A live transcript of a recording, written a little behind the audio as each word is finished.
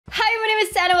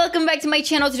IamSanna, welcome back to my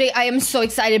channel. Today I am so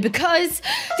excited because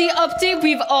the update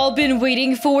we've all been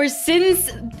waiting for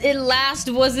since it last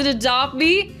wasn't Adopt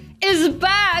Me is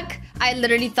back. I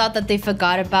literally thought that they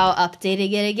forgot about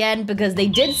updating it again because they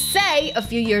did say a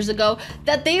few years ago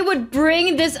that they would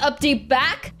bring this update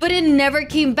back, but it never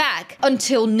came back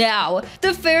until now. The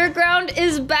fairground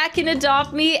is back in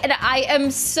Adopt Me and I am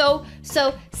so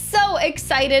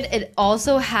excited. It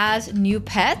also has new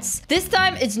pets. This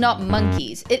time it's not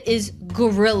monkeys, it is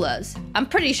gorillas. I'm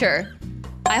pretty sure.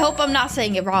 I hope I'm not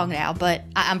saying it wrong now, but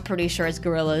I'm pretty sure it's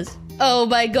gorillas. Oh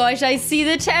my gosh, I see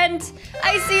the tent.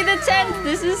 I see the tent.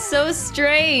 This is so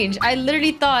strange. I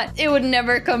literally thought it would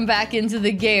never come back into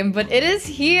the game, but it is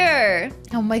here.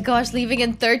 Oh my gosh, leaving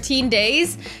in 13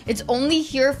 days? It's only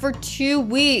here for 2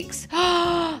 weeks.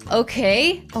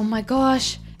 Okay. Oh my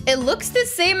gosh. It looks the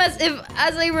same as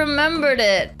I remembered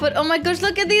it. But oh my gosh,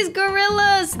 look at these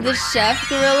gorillas. The chef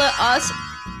gorilla,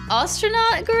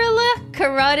 astronaut gorilla,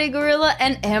 karate gorilla,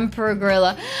 and emperor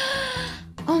gorilla.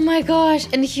 Oh my gosh,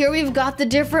 and here we've got the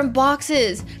different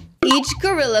boxes. Each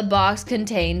gorilla box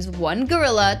contains 1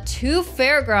 gorilla, 2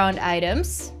 fairground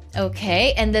items.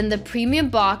 Okay, and then the premium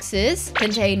boxes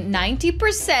contain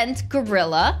 90%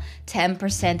 gorilla,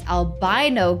 10%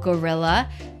 albino gorilla,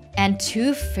 and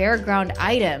 2 fairground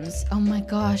items. Oh my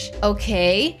gosh.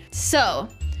 Okay, so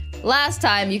last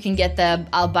time you can get the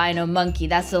albino monkey.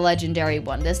 That's the legendary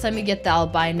one. This time you get the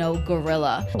albino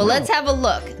gorilla. But let's have a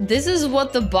look. This is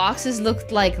what the boxes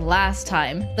looked like last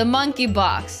time. The monkey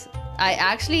box.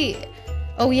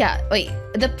 Oh yeah, wait.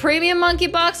 The premium monkey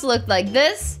box looked like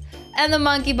this. And the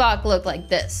monkey box looked like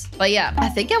this. But yeah, I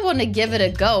think I want to give it a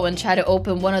go and try to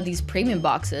open one of these premium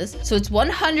boxes. So it's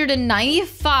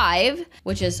 195,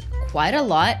 which is quite a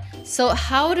lot. So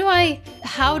how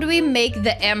do we make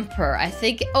the emperor? I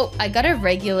think, oh, I got a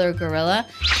regular gorilla.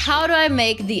 How do I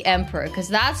make the emperor? Because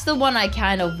that's the one I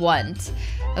kind of want.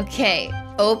 Okay,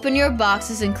 open your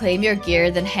boxes and claim your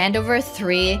gear, then hand over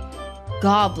 3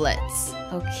 goblets.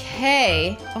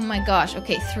 Okay, oh my gosh.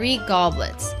 Okay, 3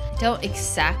 goblets. Don't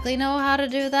exactly know how to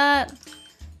do that,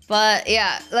 but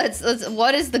yeah, let's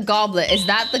what is the goblet? Is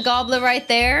that the goblet right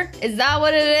there? Is that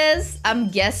what it is? I'm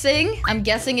guessing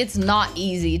it's not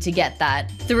easy to get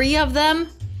that. 3 of them?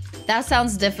 That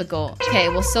sounds difficult. Okay,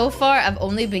 well, so far I've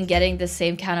only been getting the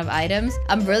same kind of items.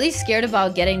 I'm really scared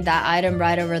about getting that item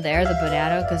right over there, the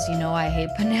banana, because you know I hate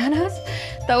bananas.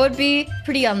 That would be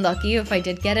pretty unlucky if I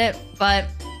did get it, but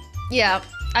yeah.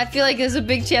 I feel like there's a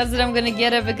big chance that I'm gonna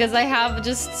get it because I have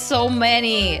just so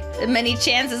many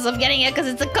chances of getting it because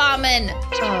it's a common.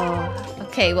 Oh,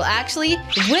 okay. Well, actually,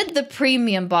 with the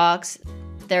premium box,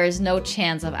 there is no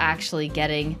chance of actually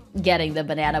getting the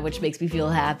banana, which makes me feel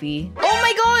happy. Oh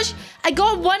my gosh! I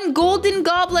got 1 golden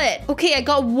goblet. Okay, I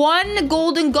got 1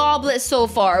 golden goblet so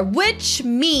far, which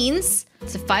means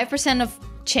it's a 5% of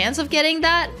chance of getting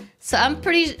that. So I'm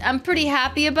pretty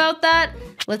happy about that.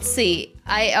 Let's see.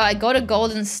 I got a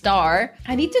golden star.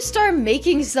 I need to start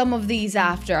making some of these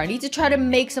after. I need to try to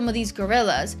make some of these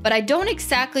gorillas, but I don't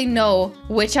exactly know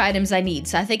which items I need.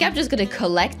 So I think I'm just gonna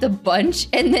collect a bunch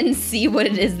and then see what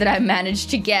it is that I managed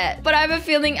to get. But I have a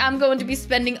feeling I'm going to be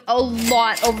spending a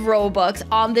lot of Robux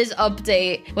on this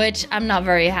update, which I'm not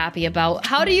very happy about.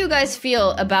 How do you guys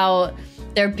feel about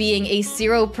there being a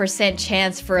 0%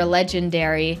 chance for a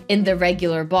legendary in the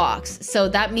regular box? So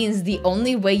that means the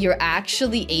only way you're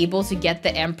actually able to get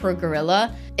the Emperor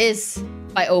Gorilla is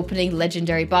by opening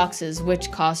legendary boxes,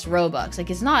 which cost Robux. Like,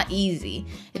 it's not easy.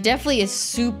 It definitely is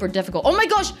super difficult. Oh my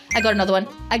gosh, I got another one.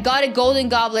 I got a golden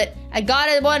goblet. I got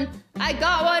one. I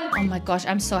got one. Oh my gosh,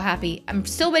 I'm so happy. I'm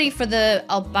still waiting for the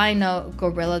albino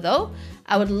gorilla though.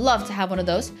 I would love to have one of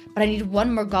those, but I need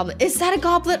 1 more goblet. Is that a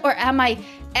goblet or am I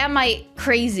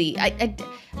crazy?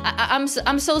 I'm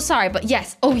so sorry, but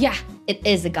yes. Oh yeah, it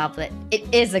is a goblet. It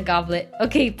is a goblet.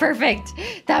 Okay, perfect.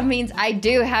 That means I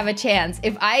do have a chance.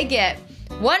 If I get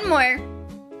 1 more,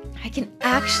 I can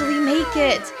actually make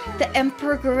it. The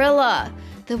Emperor Gorilla,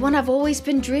 the one I've always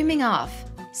been dreaming of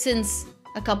since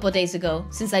a couple of days ago,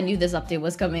 since I knew this update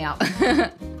was coming out.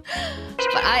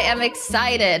 But I am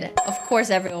excited. Of course,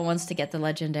 everyone wants to get the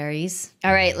legendaries.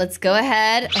 All right, let's go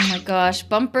ahead. Oh my gosh,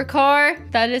 bumper car.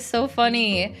 That is so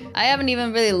funny. I haven't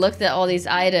even really looked at all these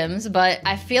items, but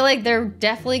I feel like they're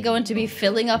definitely going to be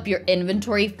filling up your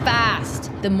inventory fast.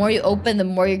 The more you open, the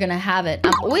more you're gonna have it.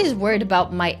 I'm always worried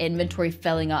about my inventory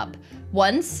filling up.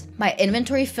 Once my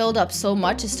inventory filled up so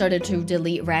much, I started to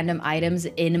delete random items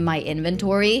in my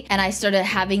inventory and I started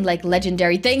having like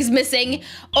legendary things missing.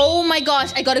 Oh my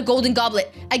gosh, I got a golden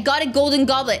goblet. I got a golden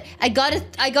goblet. I got a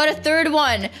 3rd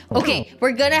one. Okay,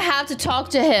 we're gonna have to talk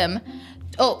to him.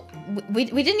 Oh, we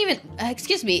didn't even,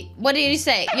 excuse me, what did you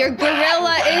say? Your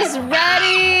gorilla is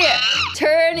ready.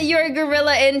 Turn your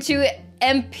gorilla into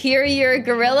Imperial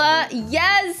Gorilla.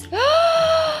 Yes.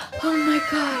 Oh my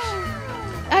gosh.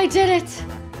 I did it.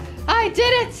 I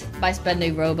did it. By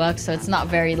spending Robux, so it's not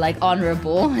very like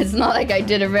honorable. It's not like I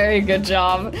did a very good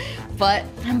job, but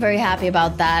I'm very happy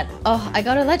about that. Oh, I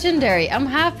got a legendary. I'm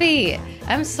happy.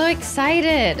 I'm so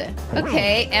excited.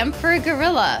 Okay, Emperor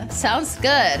Gorilla. Sounds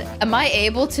good. Am I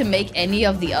able to make any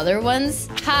of the other ones?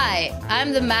 Hi,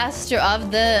 I'm the master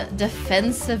of the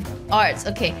defensive arts.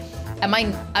 Okay,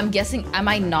 I'm guessing, am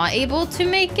I not able to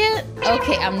make it?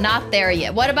 Okay, I'm not there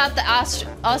yet. What about the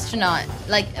astronaut?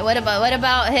 Like, what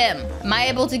about him? Am I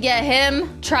able to get him?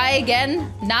 Try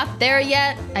again. Not there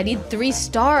yet. I need 3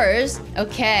 stars.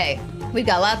 Okay, we've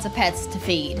got lots of pets to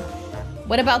feed.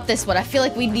 What about this one? I feel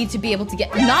like we need to be able to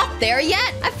get... Not there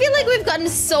yet? I feel like we've gotten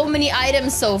so many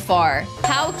items so far.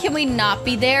 How can we not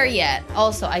be there yet?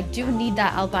 Also, I do need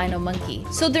that albino monkey.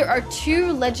 So there are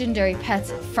 2 legendary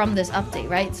pets from this update,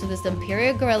 right? So there's the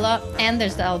Imperial Gorilla and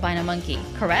there's the albino monkey,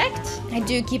 correct? I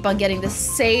do keep on getting the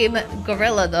same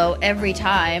gorilla though every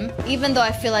time, even though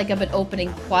I feel like I've been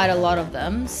opening quite a lot of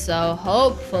them. So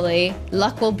hopefully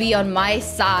luck will be on my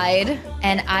side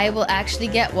and I will actually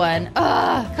get one.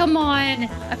 Ah, come on.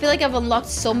 I feel like I've unlocked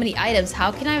so many items.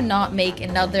 How can I not make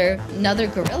another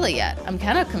gorilla yet? I'm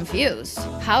kind of confused.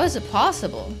 How is it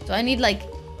possible? Do I need like...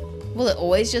 Will it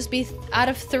always just be out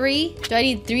of 3? Do I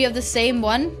need 3 of the same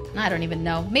one? I don't even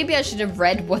know. Maybe I should have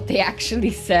read what they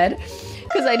actually said,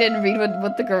 because I didn't read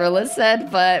what the gorilla said,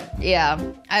 but yeah.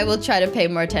 I will try to pay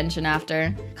more attention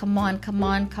after. Come on, come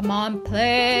on, come on,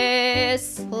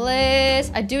 please.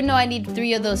 Please. I do know I need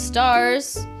 3 of those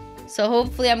stars. So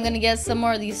hopefully I'm gonna get some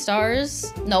more of these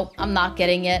stars. Nope, I'm not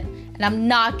getting it. And I'm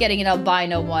not getting an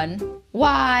albino one.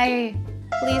 Why?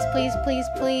 Please, please, please,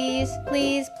 please,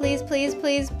 please, please, please,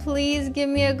 please, please give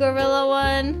me a gorilla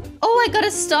one. Oh, I got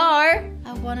a star.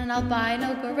 I want an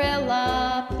albino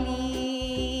gorilla,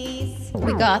 please.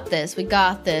 We got this, we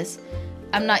got this.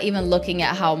 I'm not even looking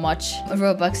at how much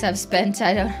Robux I've spent.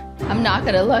 I'm not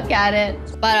gonna look at it.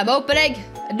 But I'm opening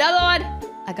another one.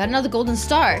 I got another golden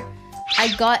star. I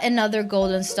got another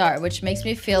golden star, which makes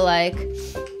me feel like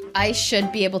I should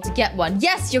be able to get one.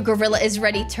 Yes, your gorilla is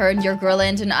ready. Turn your gorilla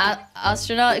into an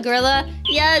astronaut gorilla.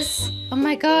 Yes. Oh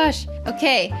my gosh.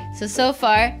 Okay, so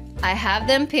far, I have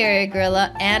the Imperial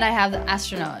Gorilla and I have the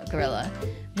astronaut gorilla.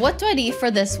 What do I need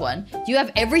for this one? You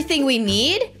have everything we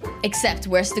need? Except,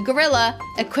 where's the gorilla?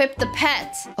 Equip the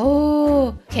pet.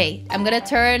 Oh, okay. I'm gonna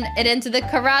turn it into the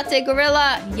karate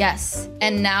gorilla. Yes.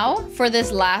 And now, for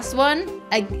this last one,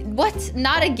 what?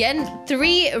 Not again?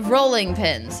 3 rolling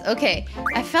pins. Okay.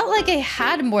 I felt like I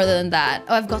had more than that.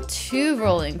 Oh, I've got 2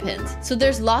 rolling pins. So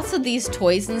there's lots of these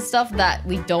toys and stuff that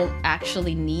we don't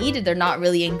actually need. They're not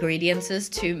really ingredients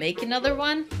to make another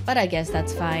one, but I guess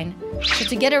that's fine. So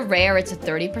to get a rare, it's a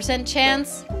 30%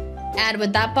 chance. And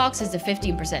with that box, it's a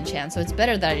 15% chance. So it's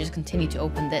better that I just continue to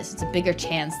open this. It's a bigger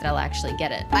chance that I'll actually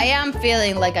get it. I am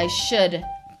feeling like I should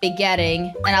be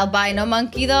getting an albino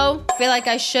monkey though. I feel like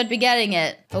I should be getting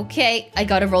it. Okay, I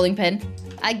got a rolling pin.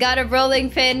 I got a rolling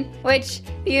pin, which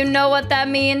you know what that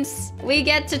means. We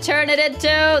get to turn it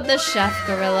into the chef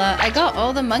gorilla. I got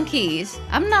all the monkeys.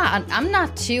 I'm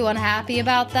not too unhappy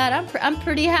about that. I'm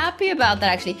pretty happy about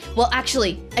that actually. Well,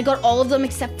 actually, I got all of them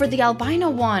except for the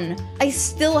albino one. I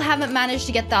still haven't managed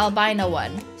to get the albino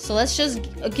one. So let's just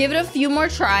give it a few more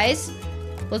tries.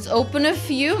 Let's open a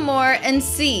few more and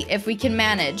see if we can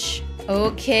manage.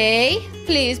 Okay,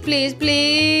 please, please,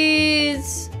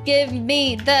 please. Give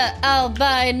me the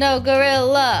albino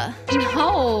gorilla.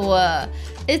 No,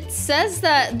 it says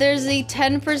that there's a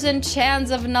 10% chance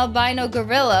of an albino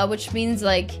gorilla, which means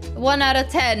like 1 out of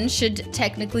 10 should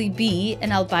technically be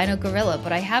an albino gorilla,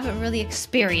 but I haven't really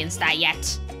experienced that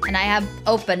yet. And I have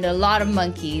opened a lot of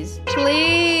monkeys.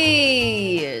 Please.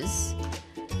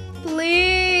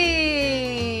 Please.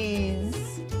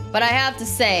 But I have to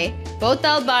say, both the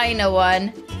albino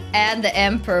one and the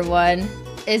emperor one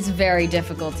is very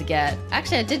difficult to get.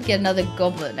 Actually, I did get another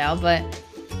goblet now, but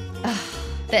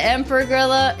the emperor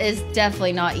gorilla is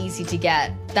definitely not easy to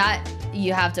get. That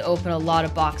you have to open a lot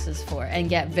of boxes for and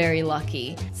get very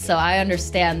lucky. So I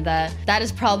understand that that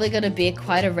is probably going to be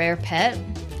quite a rare pet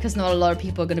because not a lot of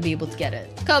people are going to be able to get it.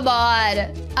 Come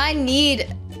on, I need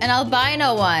an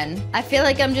albino one. I feel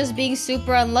like I'm just being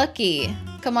super unlucky.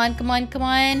 Come on, come on, come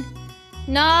on.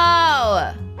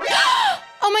 No!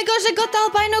 Oh my gosh, I got the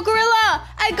albino gorilla!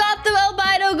 I got the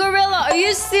albino gorilla! Are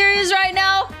you serious right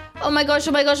now? Oh my gosh,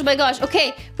 oh my gosh, oh my gosh.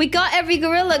 Okay, we got every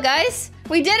gorilla, guys.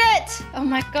 We did it! Oh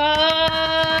my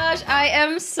gosh, I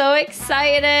am so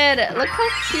excited. Look how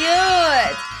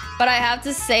cute. But I have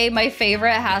to say my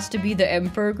favorite has to be the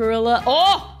emperor gorilla.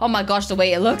 Oh my gosh, the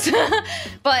way it looks.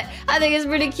 But I think it's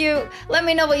pretty cute. Let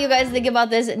me know what you guys think about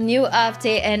this new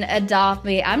update and Adopt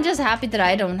Me. I'm just happy that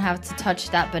I don't have to touch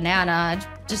that banana. I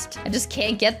just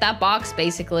can't get that box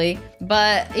basically.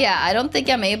 But yeah, I don't think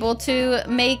I'm able to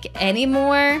make any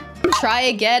more. Try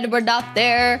again, we're not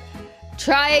there.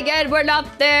 Try again, we're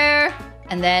not there.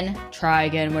 And then try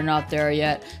again, we're not there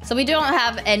yet. So we don't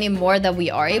have any more that we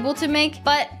are able to make,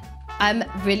 but I'm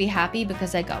really happy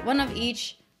because I got one of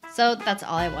each. So that's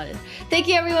all I wanted. Thank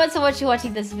you everyone so much for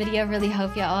watching this video. Really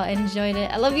hope you all enjoyed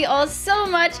it. I love you all so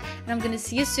much. And I'm gonna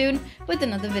see you soon with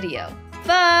another video.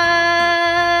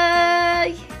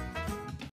 Bye!